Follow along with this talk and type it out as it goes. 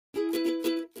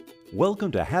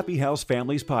Welcome to Happy House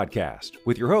Families Podcast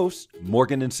with your hosts,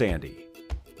 Morgan and Sandy.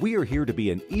 We are here to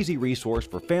be an easy resource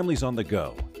for families on the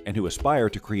go and who aspire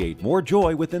to create more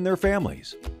joy within their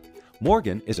families.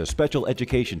 Morgan is a special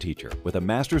education teacher with a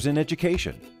master's in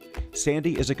education.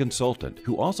 Sandy is a consultant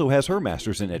who also has her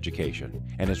master's in education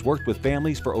and has worked with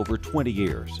families for over 20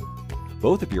 years.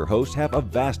 Both of your hosts have a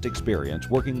vast experience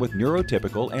working with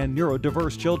neurotypical and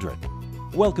neurodiverse children.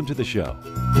 Welcome to the show.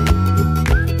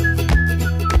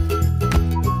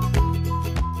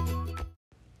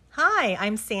 Hi,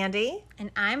 I'm Sandy. And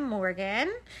I'm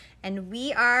Morgan, and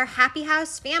we are Happy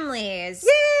House Families.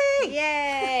 Yay!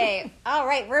 Yay! All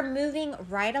right, we're moving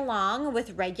right along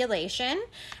with regulation,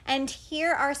 and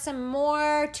here are some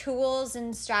more tools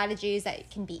and strategies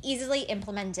that can be easily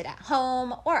implemented at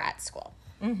home or at school.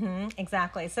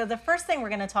 Exactly. So the first thing we're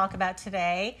going to talk about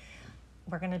today,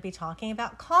 we're going to be talking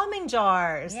about calming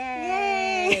jars.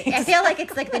 Yay! I feel like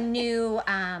it's like the new...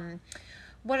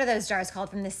 what are those jars called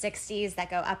from the 60s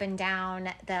that go up and down?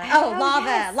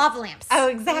 Lava lamps. Oh,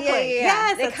 exactly. Yeah.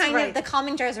 Yes, They that's right. the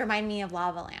calming jars remind me of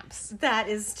lava lamps. That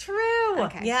is true.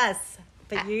 Okay. Yes.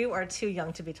 But you are too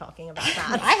young to be talking about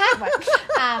that. I have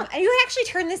one. And you can actually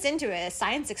turn this into a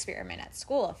science experiment at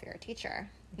school if you're a teacher.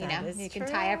 That is you can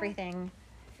true. tie everything.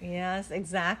 Yes,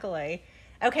 exactly.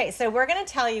 Okay, so we're going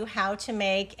to tell you how to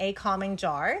make a calming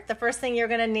jar. The first thing you're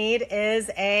going to need is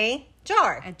a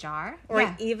jar. A jar?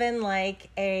 Or even like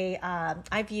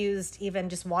I've used even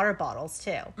just water bottles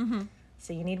too. Mm-hmm.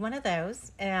 So you need one of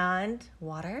those and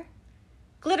water,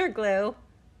 glitter glue,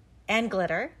 and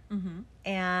glitter,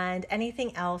 and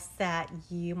anything else that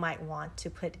you might want to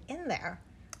put in there.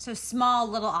 So small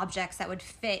little objects that would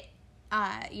fit,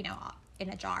 in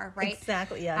a jar, right?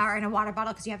 Exactly, yes. Or in a water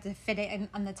bottle because you have to fit it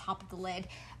on the top of the lid.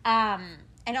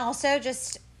 And also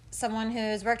just someone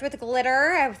who's worked with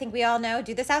glitter, I think we all know,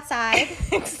 do this outside.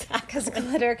 Exactly. Because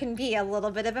glitter can be a little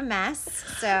bit of a mess.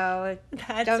 So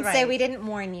That's don't right. say we didn't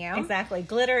warn you. Exactly.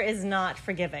 Glitter is not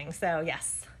forgiving. So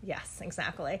yes,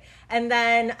 exactly. And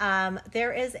then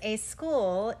there is a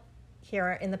school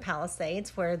here in the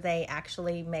Palisades where they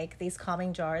actually make these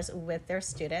calming jars with their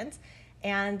students.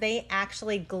 And they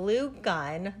actually glue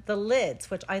gun the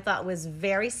lids, which I thought was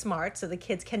very smart. So the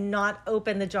kids cannot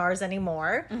open the jars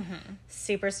anymore.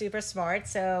 Super, super smart.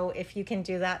 So if you can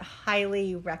do that,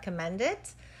 highly recommend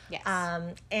it. Yes.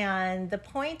 And the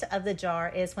point of the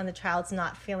jar is when the child's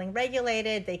not feeling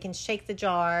regulated, they can shake the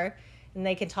jar and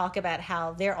they can talk about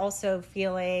how they're also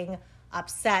feeling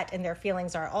upset and their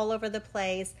feelings are all over the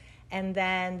place. And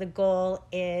then the goal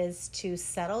is to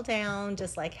settle down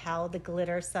just like how the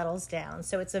glitter settles down.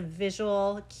 So it's a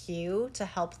visual cue to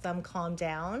help them calm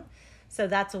down. So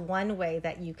that's one way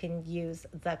that you can use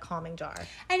the calming jar.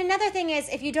 And another thing is,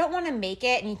 if you don't want to make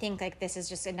it and you think like this is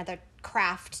just another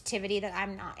craft activity that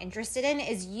I'm not interested in,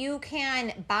 is you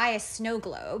can buy a snow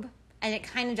globe. And it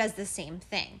kind of does the same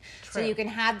thing. True. So you can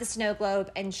have the snow globe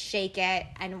and shake it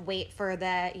and wait for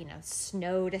the,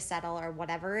 snow to settle or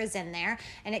whatever is in there.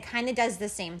 And it kind of does the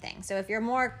same thing. So if you're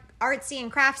more artsy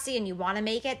and craftsy and you want to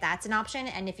make it, that's an option.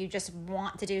 And if you just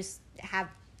want to have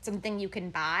something you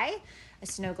can buy, a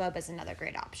snow globe is another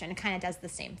great option. It kind of does the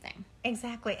same thing.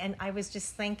 Exactly. And I was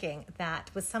just thinking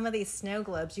that with some of these snow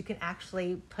globes, you can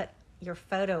actually put your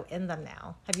photo in them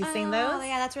now. Have you seen those? Oh,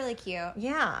 yeah, that's really cute.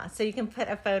 Yeah, so you can put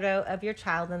a photo of your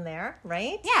child in there,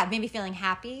 right? Yeah, maybe feeling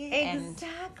happy.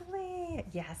 Exactly.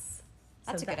 Yes.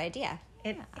 That's a good idea.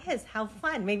 It is. How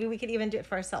fun. Maybe we could even do it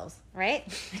for ourselves. Right?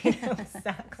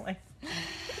 Exactly.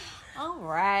 All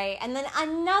right. And then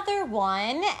another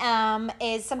one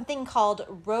is something called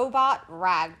Robot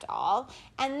Ragdoll.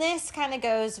 And this kind of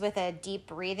goes with a deep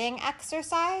breathing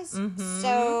exercise.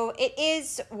 So it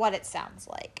is what it sounds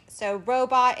like. So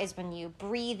robot is when you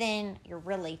breathe in, you're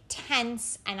really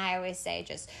tense. And I always say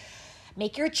just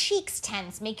make your cheeks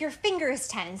tense, make your fingers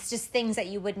tense, just things that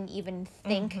you wouldn't even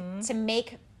think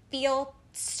to feel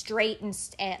straight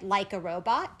and like a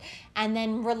robot, and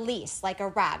then release like a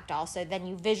rag doll. So then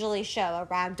you visually show a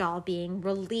rag doll being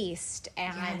released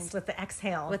and Yes, with the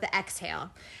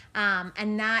exhale.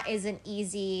 And that is an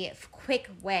easy, quick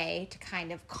way to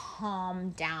kind of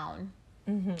calm down.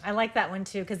 I like that one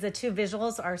too because the two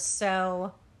visuals are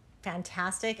so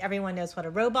fantastic. Everyone knows what a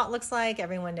robot looks like.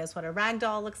 Everyone knows what a rag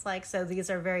doll looks like. So these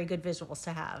are very good visuals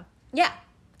to have. Yeah.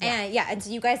 And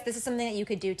so you guys, this is something that you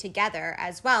could do together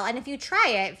as well. And if you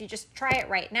just try it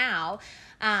right now,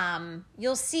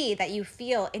 you'll see that you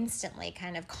feel instantly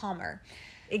kind of calmer.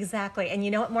 Exactly. And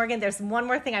you know what, Morgan? There's one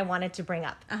more thing I wanted to bring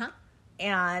up. Uh-huh.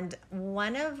 And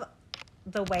one of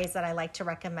the ways that I like to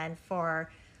recommend for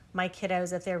my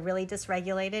kiddos, if they're really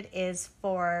dysregulated, is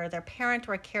for their parent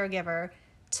or caregiver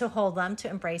to hold them, to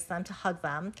embrace them, to hug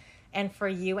them. and for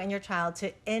you and your child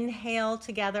to inhale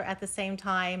together at the same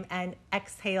time and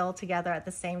exhale together at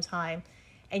the same time.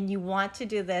 And you want to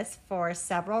do this for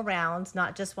several rounds,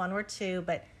 not just one or two,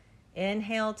 but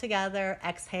inhale together,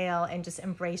 exhale, and just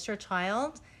embrace your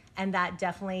child. And that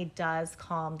definitely does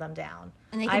calm them down.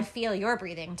 And they can feel your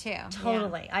breathing too.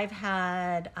 Totally. Yeah. I've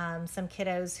had some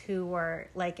kiddos who were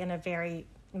like in a very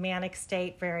manic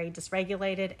state, very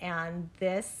dysregulated, and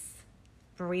this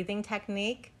breathing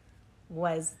technique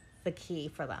was the key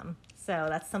for them. So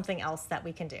that's something else that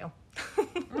we can do.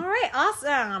 All right,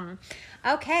 awesome.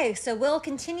 Okay, so we'll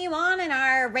continue on in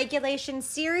our regulation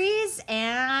series,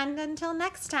 and until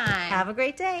next time. Have a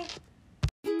great day.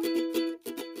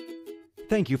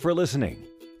 Thank you for listening.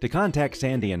 To contact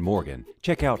Sandy and Morgan,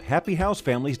 check out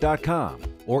happyhousefamilies.com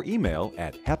or email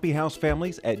at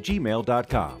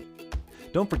happyhousefamilies@gmail.com.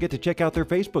 Don't forget to check out their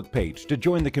Facebook page to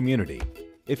join the community.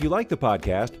 If you like the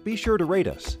podcast, be sure to rate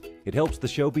us. It helps the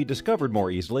show be discovered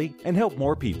more easily and help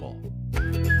more people.